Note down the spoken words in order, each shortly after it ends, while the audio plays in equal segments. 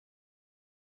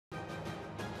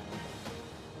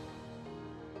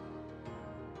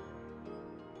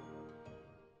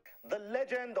The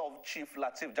legend of Chief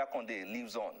Lateef Jakande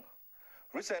lives on.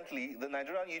 Recently, the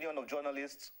Nigerian Union of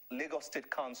Journalists, Lagos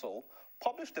State Council,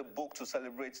 published a book to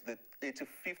celebrate the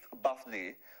 85th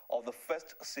birthday of the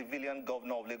first civilian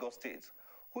governor of Lagos State,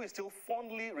 who is still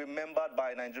fondly remembered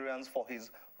by Nigerians for his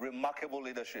remarkable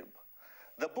leadership.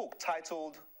 The book,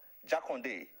 titled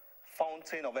Jakande,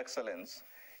 Fountain of Excellence,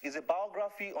 is a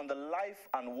biography on the life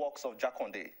and works of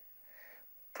Jakande.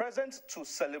 Present to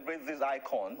celebrate this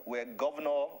icon were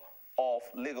Governor of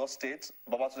Lagos State,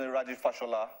 Babatunde Raji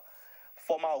Fashola,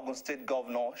 former Ogun State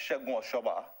Governor Segun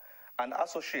Oshoba, and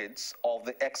associates of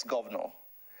the ex-governor.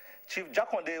 Chief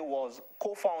Jakande was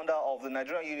co-founder of the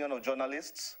Nigerian Union of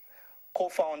Journalists,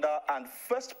 co-founder and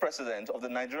first president of the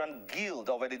Nigerian Guild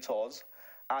of Editors,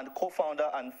 and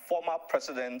co-founder and former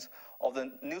president of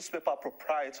the Newspaper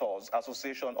Proprietors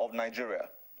Association of Nigeria.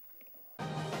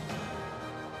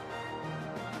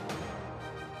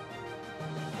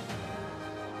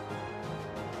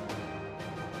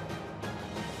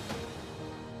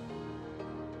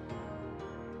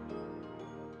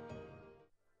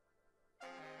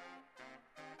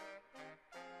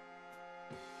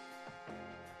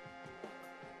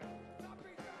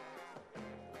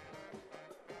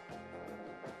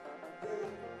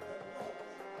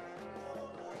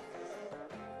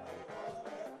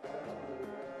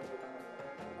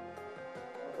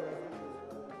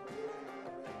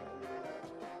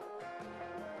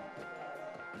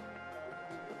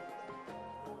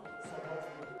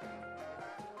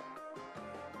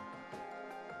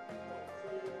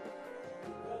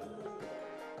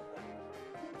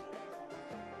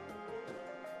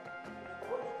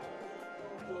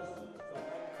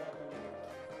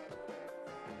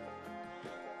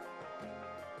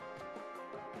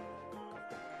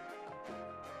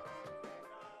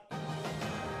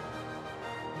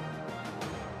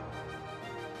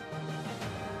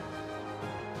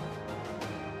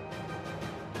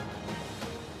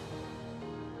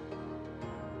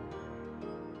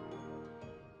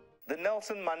 The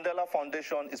Nelson Mandela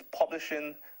Foundation is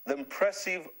publishing the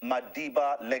impressive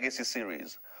Madiba Legacy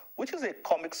Series, which is a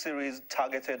comic series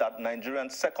targeted at Nigerian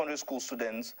secondary school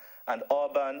students and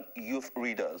urban youth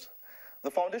readers.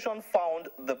 The foundation found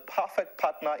the perfect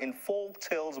partner in Folk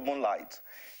Tales Moonlight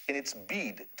in its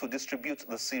bid to distribute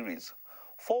the series.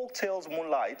 Folk Tales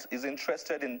Moonlight is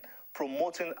interested in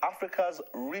promoting Africa's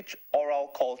rich oral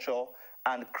culture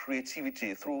and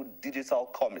creativity through digital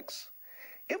comics.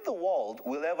 If the world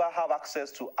will ever have access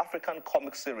to African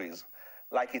comic series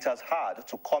like it has had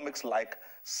to comics like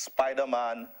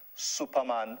Spider-Man,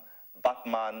 Superman,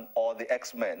 Batman, or the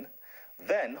X-Men,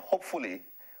 then hopefully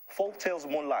Folk Tales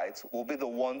Moonlight will be the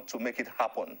one to make it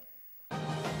happen.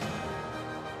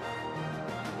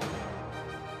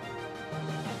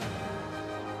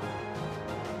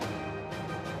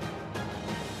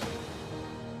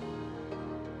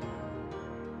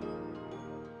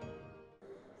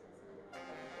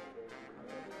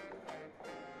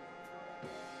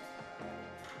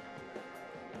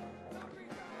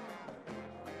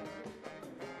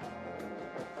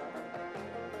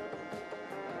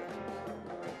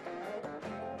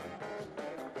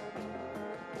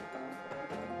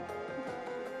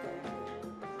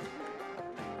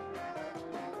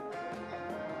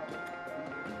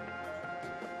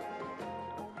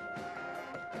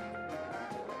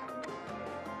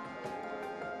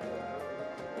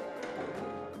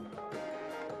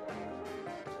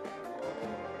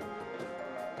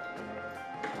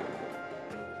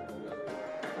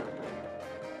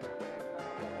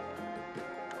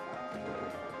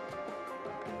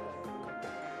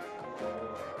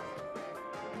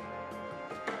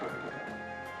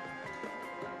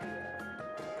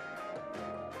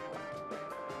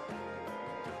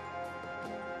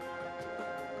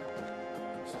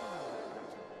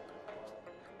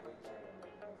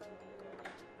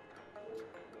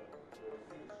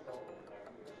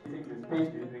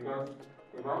 Pages because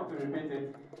if I want to repeat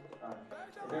it,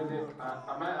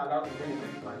 am I allowed to say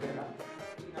it Mandela?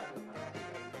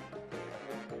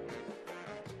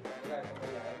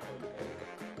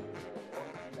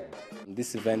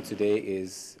 This event today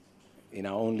is in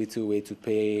our own little way to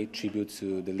pay tribute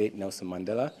to the late Nelson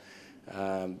Mandela,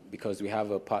 because we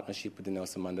have a partnership with the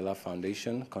Nelson Mandela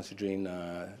Foundation, considering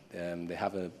they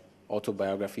have an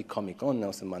autobiography comic on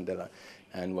Nelson Mandela,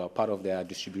 and we're part of their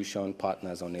distribution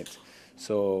partners on it.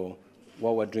 So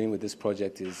what we're doing with this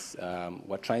project is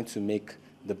we're trying to make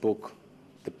the book,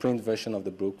 the print version of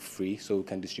the book, free so we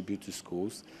can distribute to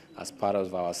schools as part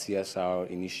of our CSR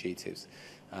initiatives.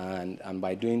 And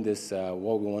by doing this,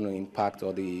 what we want to impact,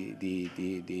 or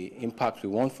the impact we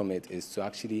want from it, is to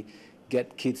actually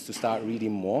get kids to start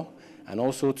reading more And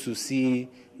also to see,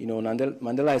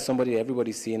 Mandela is somebody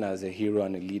everybody's seen as a hero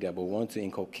and a leader, but we want to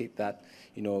inculcate that,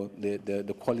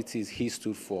 the qualities he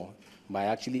stood for by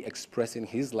actually expressing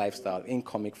his lifestyle in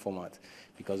comic format.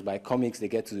 Because by comics, they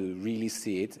get to really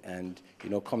see it, and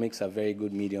comics are very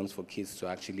good mediums for kids to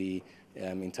actually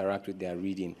interact with their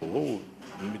reading. What we're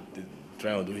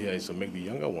trying to do here is to make the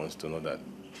younger ones to know that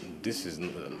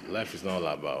life is not all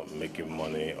about making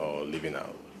money or living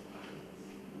out.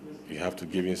 You have to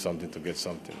give in something to get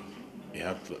something. You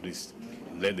have to at least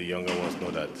let the younger ones know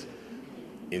that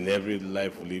in every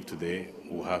life we live today,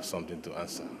 we'll have something to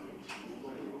answer.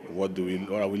 What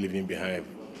are we leaving behind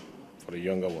for the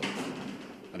younger ones?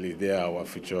 At least they are our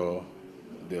future,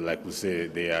 like we say,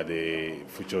 they are the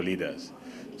future leaders.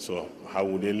 So how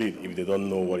would they lead if they don't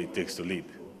know what it takes to lead?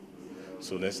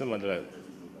 So Nelson Mandela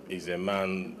is a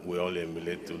man we all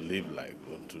emulate to live like,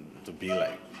 to be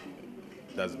like.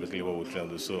 That's basically what we're trying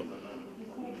to do. So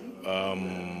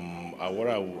what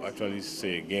I will actually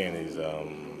say again is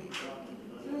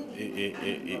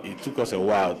it took us a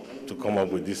while to come up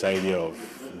with this idea of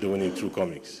doing it through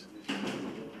comics.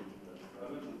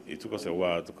 It took us a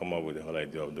while to come up with the whole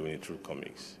idea of doing it through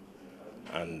comics,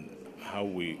 and how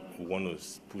we want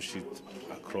to push it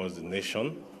across the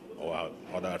nation or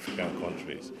other African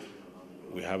countries.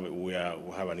 We have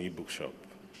an e-book shop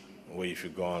where if you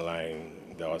go online,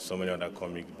 there are so many other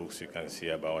comic books you can see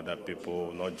about other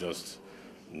people, not just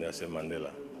Nelson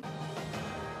Mandela.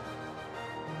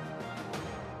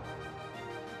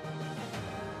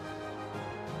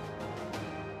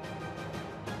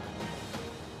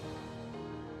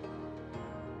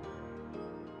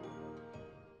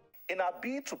 In our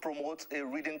bid to promote a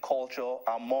reading culture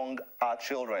among our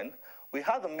children, we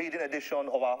had the maiden edition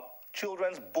of our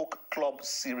Children's Book Club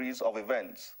series of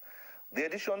events. The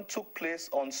edition took place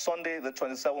on Sunday, the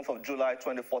 27th of July,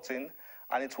 2014,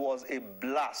 and it was a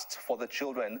blast for the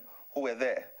children who were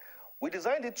there. We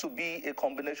designed it to be a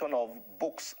combination of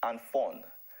books and fun.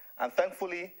 And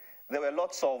thankfully, there were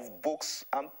lots of books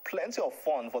and plenty of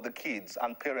fun for the kids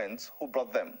and parents who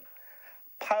brought them.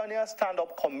 Pioneer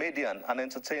stand-up comedian and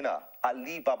entertainer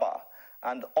Ali Baba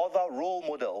and other role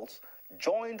models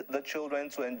joined the children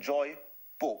to enjoy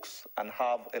books and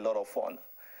have a lot of fun.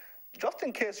 Just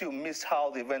in case you missed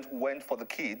how the event went for the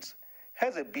kids,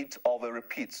 here's a bit of a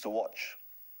repeat to watch.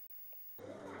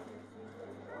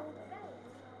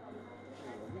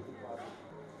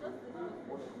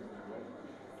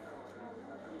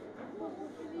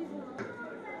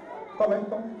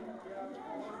 Come.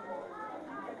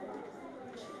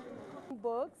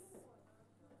 Books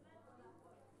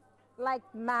like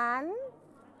man,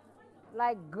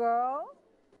 like girl.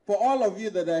 For all of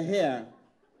you that are here,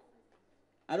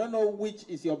 I don't know which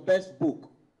is your best book,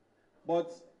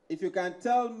 but if you can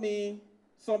tell me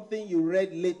something you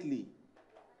read lately,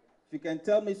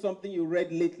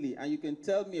 and you can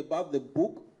tell me about the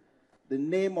book, the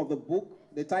name of the book,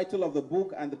 the title of the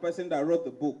book, and the person that wrote the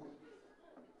book,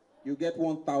 you get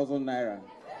 1,000 naira.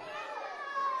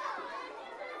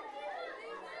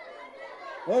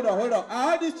 Hold on.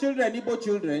 Are these children Igbo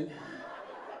children?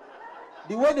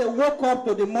 The way they woke up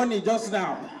to the money just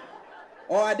now?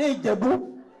 Or are they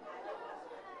Ijebu?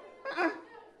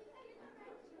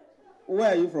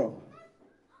 Where are you from?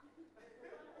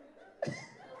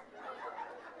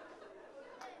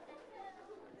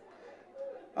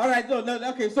 All right, no,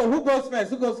 okay, so who goes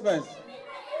first?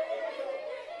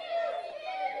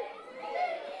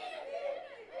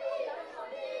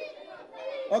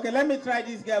 Okay, let me try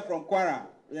this girl from Kwara.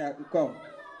 Yeah, come.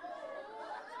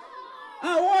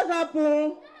 What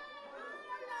happened?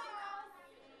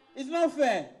 It's not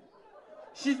fair.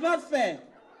 She's not fair.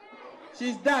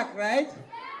 She's dark, right?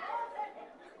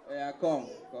 Yeah, come.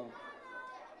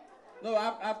 No,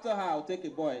 after her, I'll take a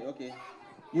boy, okay.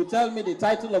 You tell me the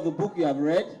title of the book you have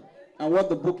read and what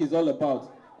the book is all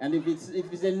about. And if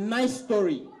it's a nice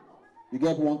story, you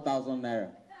get 1,000 naira.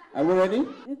 Are we ready?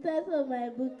 The title of my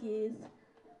book is...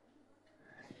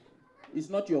 It's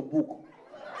not your book.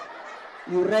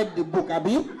 You read the book,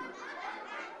 Abi?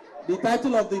 The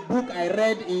title of the book I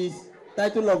read is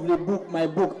title of the book, my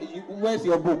book. Where's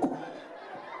your book?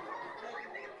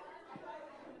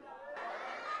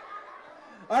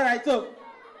 All right, so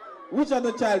which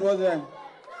other child was there?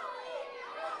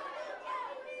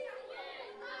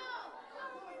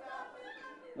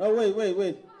 Oh,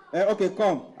 wait. Okay,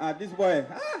 come. This boy.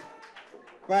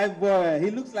 5 boy.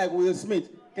 He looks like Will Smith.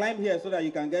 Climb here so that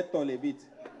you can get tall a bit.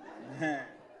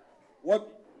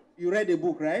 What? You read the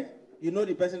book, right? You know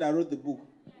the person that wrote the book.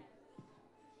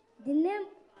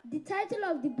 The title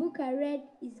of the book I read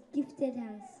is Gifted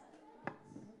Hands.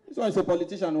 This one is a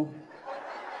politician, no?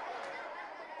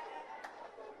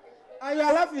 And you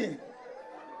are laughing.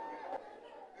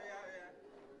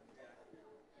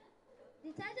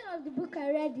 The title of the book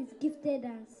I read is Gifted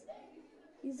Hands.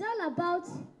 It's all about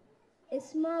a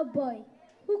small boy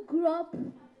who grew up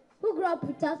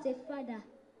without a father,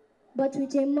 but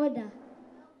with a mother.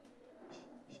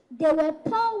 They were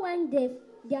poor when their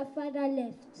father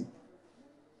left.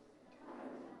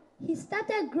 He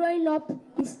started growing up,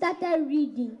 he started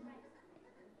reading.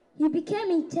 He became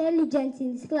intelligent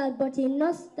in his class, but he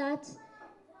not start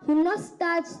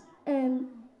the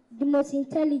most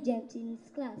intelligent in his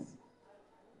class.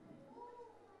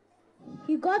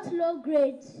 He got low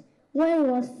grades when he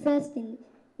was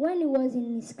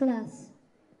in his class,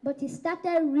 but he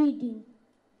started reading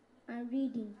and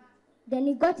reading. Then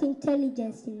he got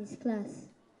intelligence in his class.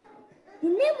 The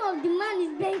name of the man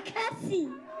is Ben Cassie.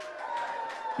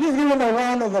 Please give him a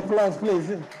round of applause,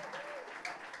 please.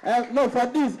 No, for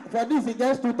this he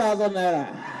gets 2,000 naira.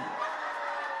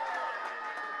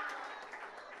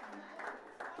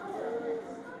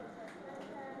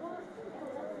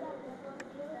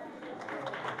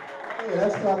 Hey,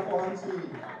 let's clap for Auntie.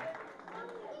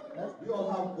 You all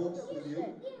have books with you?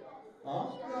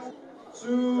 Huh?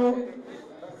 2,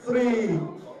 3,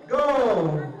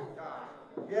 go!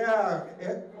 Yeah,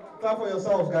 clap for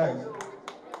yourselves, guys.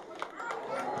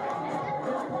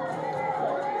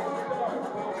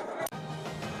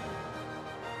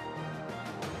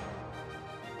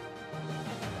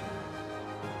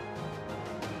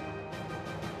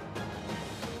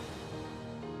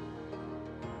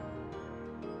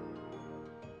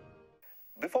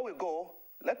 Before we go,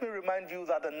 let me remind you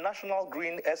that the National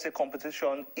Green Essay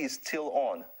Competition is still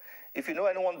on. If you know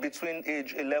anyone between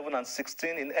age 11 and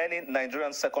 16 in any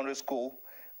Nigerian secondary school,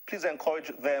 please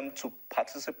encourage them to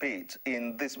participate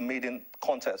in this maiden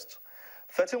contest.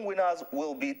 13 winners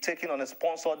will be taken on a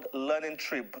sponsored learning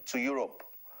trip to Europe.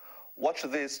 Watch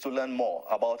this to learn more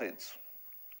about it.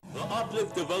 The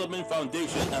Uplift Development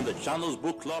Foundation and the Channels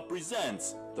Book Club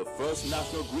presents the first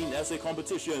National Green Essay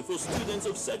Competition for students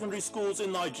of secondary schools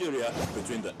in Nigeria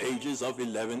between the ages of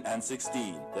 11 and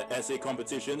 16. The essay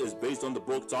competition is based on the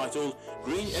book titled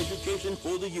Green Education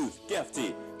for the Youth,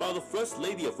 GEFTI, by the First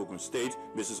Lady of Ogun State,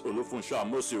 Mrs. Olufunsho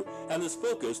Amosu, and is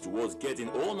focused towards getting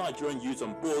all Nigerian youth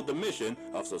on board the mission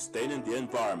of sustaining the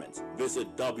environment.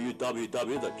 Visit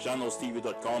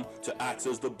www.channelstv.com to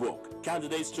access the book.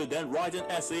 Candidates should then write an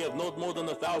essay of not more than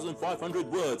 1,500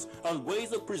 words on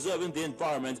ways of preserving the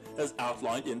environment as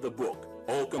outlined in the book.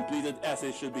 All completed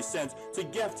essays should be sent to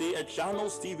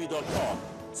gefty@channelstv.com.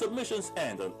 Submissions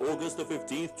end on August the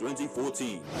 15th,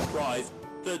 2014. Prize: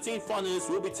 13 finalists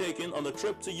will be taken on a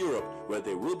trip to Europe, where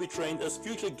they will be trained as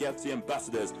future GEFTI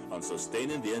ambassadors on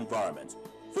sustaining the environment.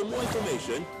 For more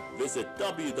information, visit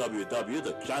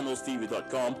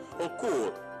www.channelstv.com or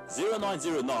call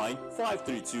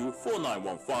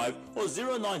 0909-532-4915 or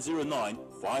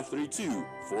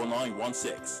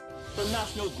 0909-532-4916. The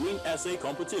National Green Essay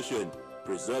Competition,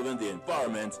 preserving the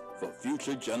environment for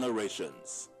future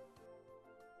generations.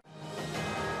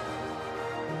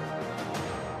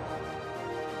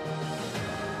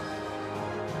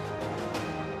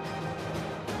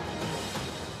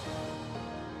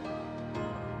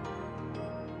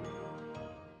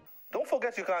 Don't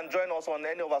forget you can join us on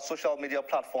any of our social media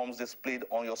platforms displayed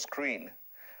on your screen.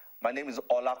 My name is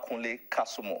Olakunle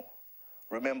Kasumo.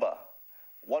 Remember,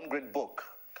 one great book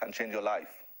can change your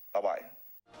life. Bye-bye.